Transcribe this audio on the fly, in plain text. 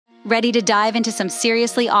Ready to dive into some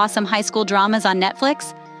seriously awesome high school dramas on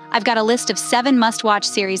Netflix? I've got a list of 7 must-watch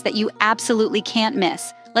series that you absolutely can't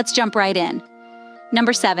miss. Let's jump right in.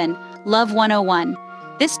 Number 7, Love 101.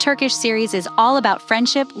 This Turkish series is all about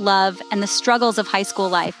friendship, love, and the struggles of high school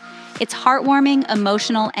life. It's heartwarming,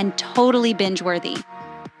 emotional, and totally binge-worthy.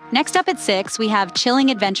 Next up at 6, we have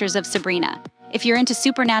Chilling Adventures of Sabrina. If you're into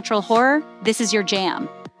supernatural horror, this is your jam.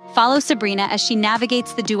 Follow Sabrina as she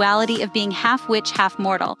navigates the duality of being half witch, half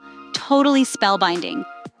mortal. Totally spellbinding.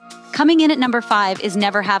 Coming in at number 5 is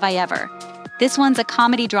Never Have I Ever. This one's a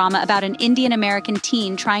comedy drama about an Indian-American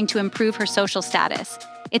teen trying to improve her social status.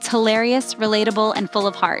 It's hilarious, relatable, and full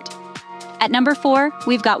of heart. At number 4,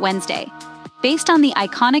 we've got Wednesday. Based on the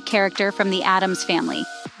iconic character from the Addams Family,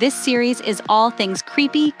 this series is all things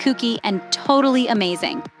creepy, kooky, and totally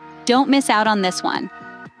amazing. Don't miss out on this one.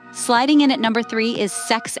 Sliding in at number 3 is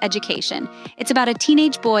Sex Education. It's about a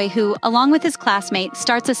teenage boy who, along with his classmate,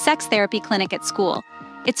 starts a sex therapy clinic at school.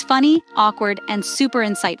 It's funny, awkward, and super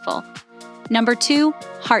insightful. Number 2,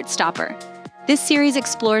 Heartstopper. This series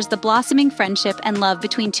explores the blossoming friendship and love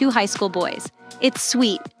between 2 high school boys. It's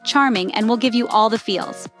sweet, charming, and will give you all the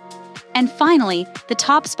feels. And finally, the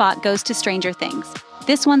top spot goes to Stranger Things.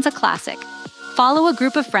 This one's a classic. Follow a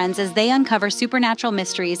group of friends as they uncover supernatural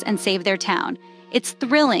mysteries and save their town. It's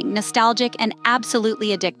thrilling, nostalgic, and absolutely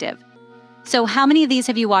addictive. So how many of these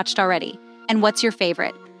have you watched already? And what's your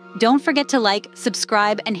favorite? Don't forget to like,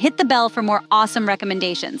 subscribe, and hit the bell for more awesome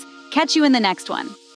recommendations. Catch you in the next one.